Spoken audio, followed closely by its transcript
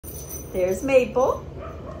There's Mabel.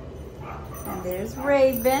 And there's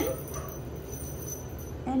Raven.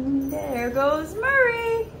 And there goes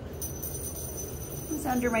Murey. He's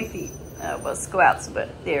under my feet. Let's go out so, but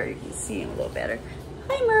there you can see him a little better.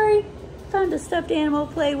 Hi, Murey. Found a stuffed animal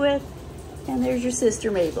to play with. And there's your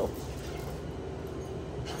sister, Mabel.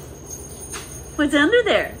 What's under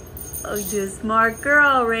there? Oh, you're a smart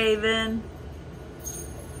girl, Raven.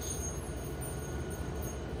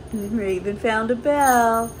 And Raven found a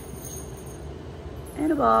bell.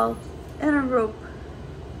 And a ball. And a rope.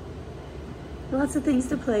 Lots of things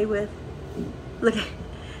to play with. Look at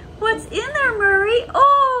what's in there, Murey.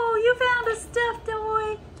 Oh, you found a stuffed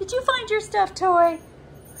toy. Did you find your stuffed toy?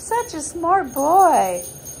 Such a smart boy.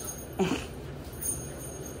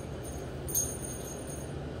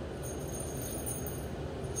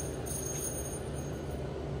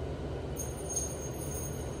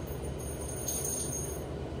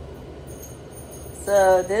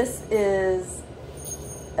 So this is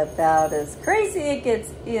about as crazy it gets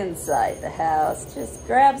inside the house. Just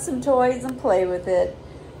grab some toys and play with it.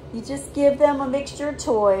 You just give them a mixture of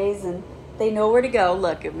toys and they know where to go.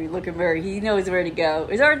 Look at me, look at Murey. He knows where to go.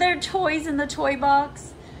 Are there toys in the toy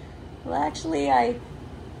box? Well, actually, I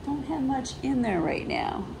don't have much in there right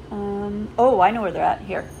now. Oh, I know where they're at.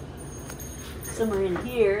 Here. Some are in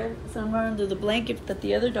here. Some are under the blanket that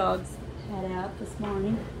the other dogs had out this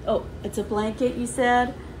morning. Oh, it's a blanket, you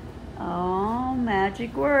said? Oh,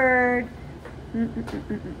 magic word.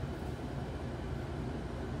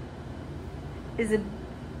 Is it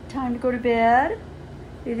time to go to bed?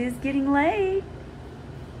 It is getting late.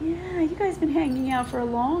 Yeah, you guys been hanging out for a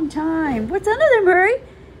long time. What's under there, Murey?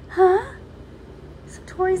 Huh? Some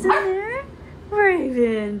toys in there?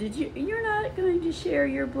 Raven, you're not going to share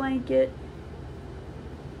your blanket?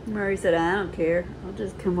 Murey said, I don't care. I'll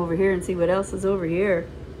just come over here and see what else is over here.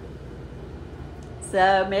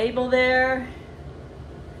 So Mabel there.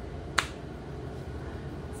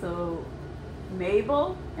 So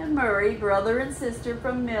Mabel and Murey, brother and sister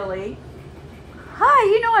from Millie. Hi,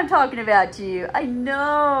 you know I'm talking about you. I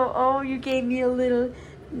know. Oh, you gave me a little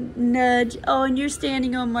nudge. Oh, and you're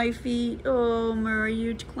standing on my feet. Oh, Murey,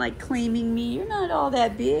 you're like claiming me. You're not all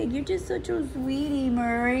that big. You're just such a sweetie,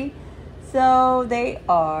 Murey. So they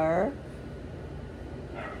are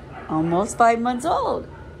almost 5 months old.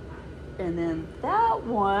 And then that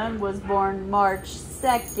one was born March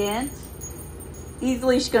 2nd.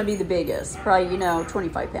 Easily she's gonna be the biggest, probably,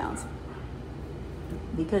 25 pounds.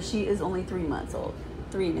 Because she is only 3 months old,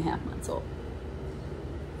 3.5 months old.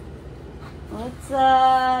 Let's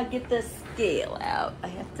get the scale out. I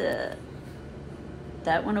have to,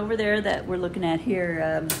 that one over there that we're looking at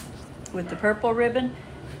here with the purple ribbon.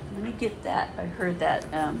 Let me get that. I heard that.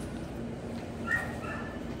 Oh,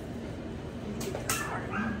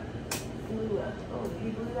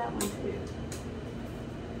 you blew that one too.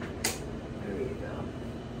 There you go.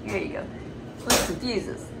 Here you go. Let's confuse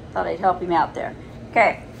us. Thought I'd help him out there.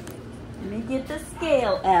 Okay. Let me get the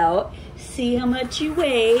scale out. See how much you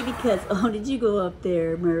weigh because, oh, did you go up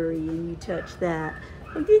there, Murey, and you touched that?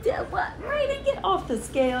 Oh, did you? What? Right, and get off the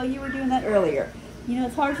scale. You were doing that earlier.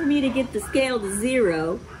 It's hard for me to get the scale to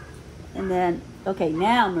 0. And then, okay,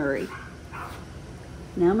 now Murey.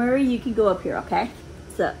 Now, Murey, you can go up here, okay?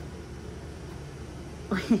 So.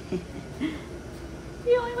 You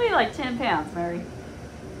only weigh like 10 pounds, Murey.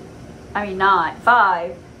 I mean, not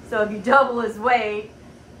 5. So if you double his weight,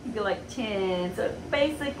 he'd be like 10. So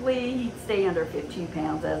basically, he'd stay under 15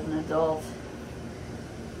 pounds as an adult.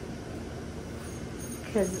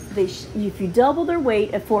 Because if you double their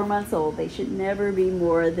weight at 4 months old, they should never be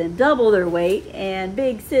more than double their weight. And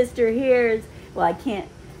big sister here is, well, I can't,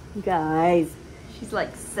 you guys, she's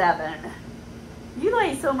like 7. You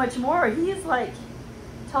weigh so much more. He is like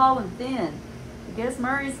tall and thin. I guess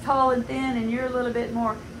Murray's tall and thin and you're a little bit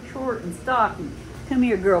more short and stocky. Come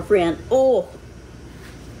here, girlfriend. Oh.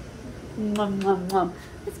 Mwah, mwah, mwah.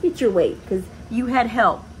 Let's get your weight because you had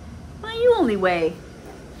help. Well, you only weigh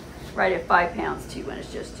right at 5 pounds too when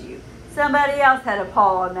it's just you. Somebody else had a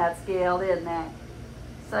paw on that scale, didn't they?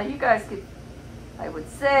 So you guys could, I would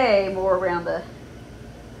say, more around the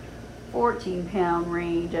 14-pound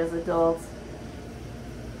range as adults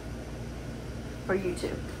for you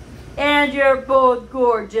two. And you're both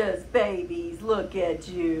gorgeous babies. Look at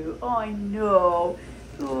you. I know.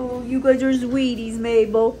 Oh, you guys are sweeties,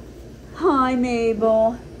 Mabel. Hi,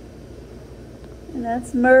 Mabel. And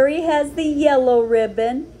that's Murey has the yellow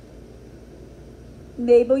ribbon.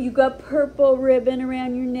 Mabel, you got purple ribbon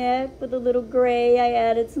around your neck with a little gray. I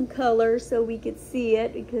added some color so we could see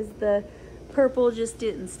it because the purple just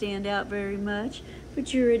didn't stand out very much.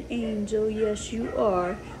 But you're an angel. Yes, you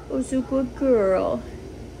are. Oh, so good girl.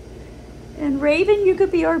 Raven, you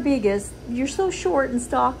could be our biggest. You're so short and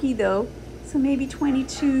stocky though. So maybe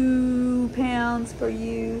 22 pounds for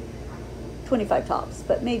you. 25 tops,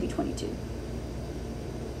 but maybe 22.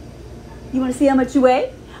 You want to see how much you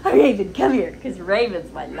weigh? Oh, Raven, come here, because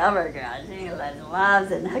Raven's my lover, girl. She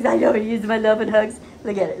loves and hugs. I know he uses my love and hugs.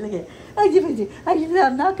 Look at it, look at it.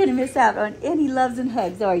 I'm not going to miss out on any loves and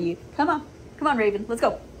hugs, are you? Come on, Raven, let's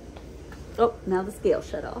go. Oh, now the scale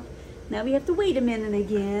shut off. Now we have to wait a minute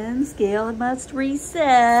again. Scale must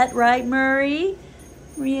reset, right, Murey?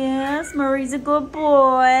 Yes, Murray's a good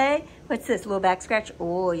boy. What's this, little back scratch?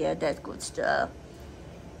 Oh, yeah, that's good stuff.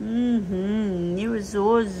 You were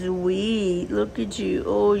so sweet. Look at you.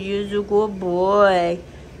 Oh, you're a good boy.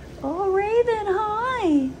 Oh, Raven,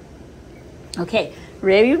 hi. Okay,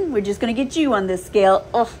 Raven, we're just going to get you on this scale.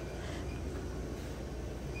 Oh.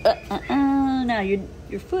 Now,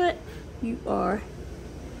 your foot, you are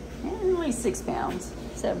only 6 pounds,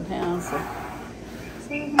 7 pounds. So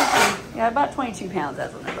 7, yeah, about 22 pounds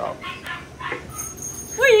as an adult.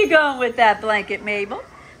 Where are you going with that blanket, Mabel?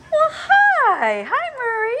 Well, hi. Hi,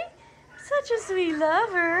 Murey. Such a sweet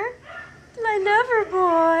lover. My lover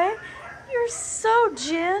boy. You're so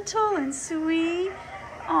gentle and sweet.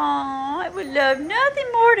 Aw, I would love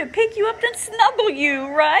nothing more to pick you up than snuggle you,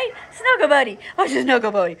 right? Snuggle buddy. Oh, it's a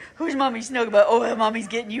snuggle buddy. Who's mommy's snuggle buddy? Oh, mommy's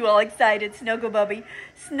getting you all excited. Snuggle buddy.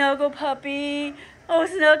 Snuggle puppy. Oh,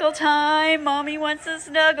 snuggle time. Mommy wants to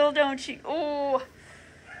snuggle, don't she? Oh,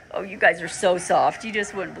 you guys are so soft. You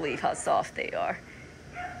just wouldn't believe how soft they are.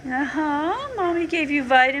 Mommy gave you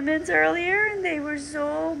vitamins earlier and they were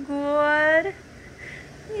so good.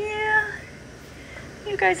 Yeah.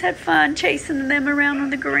 You guys had fun chasing them around on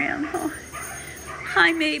the ground, huh?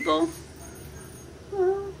 Hi, Mabel.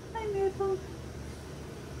 Oh, hi, Mabel.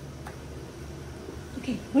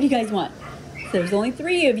 Okay, what do you guys want? So there's only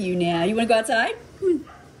 3 of you now. You want to go outside?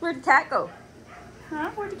 Where'd the cat go? Huh?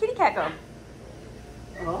 Where'd the kitty cat go?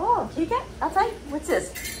 Oh, kitty cat? Outside? What's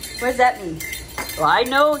this? What does that mean? Well, I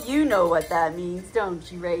know you know what that means,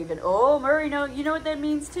 don't you, Raven? Oh, Murey, you know what that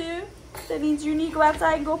means too? That means you need to go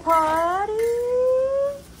outside and go potty.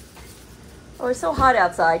 Oh, it's so hot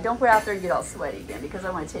outside. Don't go out there and get all sweaty again because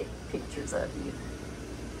I want to take pictures of you.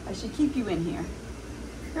 I should keep you in here.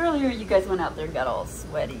 Earlier, you guys went out there and got all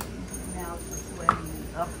sweaty. Now it's sweaty.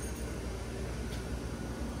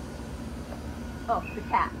 Oh, the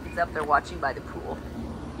cat is up there watching by the pool.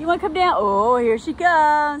 You want to come down? Oh, here she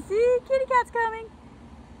comes. See, kitty cat's coming.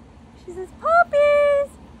 She says, puppies.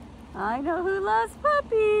 I know who loves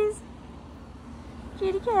puppies.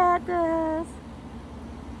 Kitty cat does.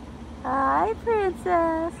 Hi,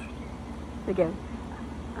 princess. Look at her.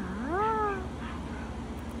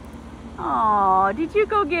 Oh, did you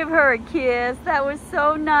go give her a kiss? That was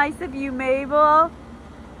so nice of you, Mabel.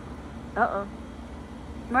 Uh-oh.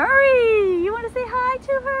 Murey, you want to say hi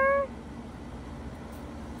to her?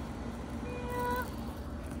 Yeah.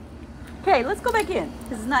 Okay, let's go back in.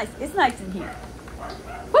 This is nice. It's nice in here.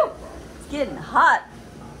 Woo! It's getting hot.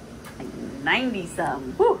 Like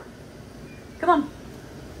 90-something. Woo! Come on.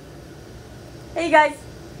 Hey, you guys.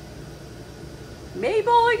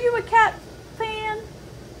 Mabel, are you a cat fan?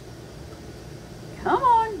 Come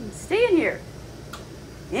on, stay in here.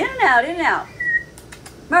 In and out, in and out.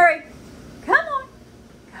 Murey, come on.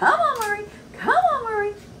 Come on, Murey. Come on,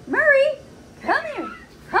 Murey. Murey, come here.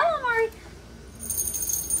 Come on, Murey.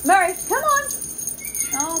 Murey, come on.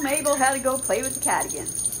 Oh, Mabel had to go play with the cat again.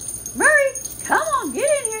 Murey, come on, get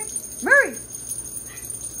in here. Murey.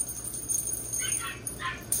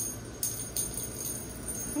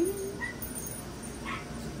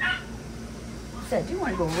 I do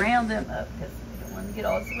want to go round them up because I don't want to get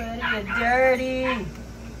all sweaty and dirty.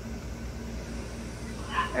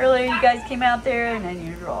 Earlier you guys came out there and then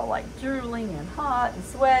you're all like drooling and hot and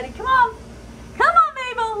sweaty. Come on. Come on,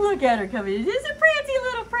 Mabel. Look at her coming in. It's a prancy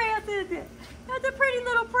little prance, isn't it? That's a pretty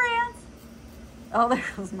little prance. Oh, there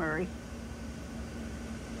goes Murey.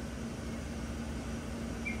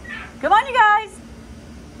 Come on, you guys.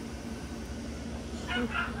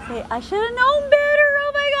 Say, I should have known better.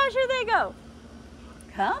 Oh my gosh, here they go.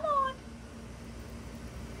 Come on.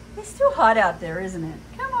 It's too hot out there, isn't it?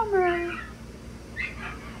 Come on, Murey.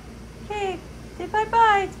 Okay, say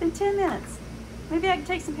bye-bye. It's been 10 minutes. Maybe I can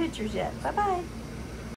take some pictures yet. Bye-bye.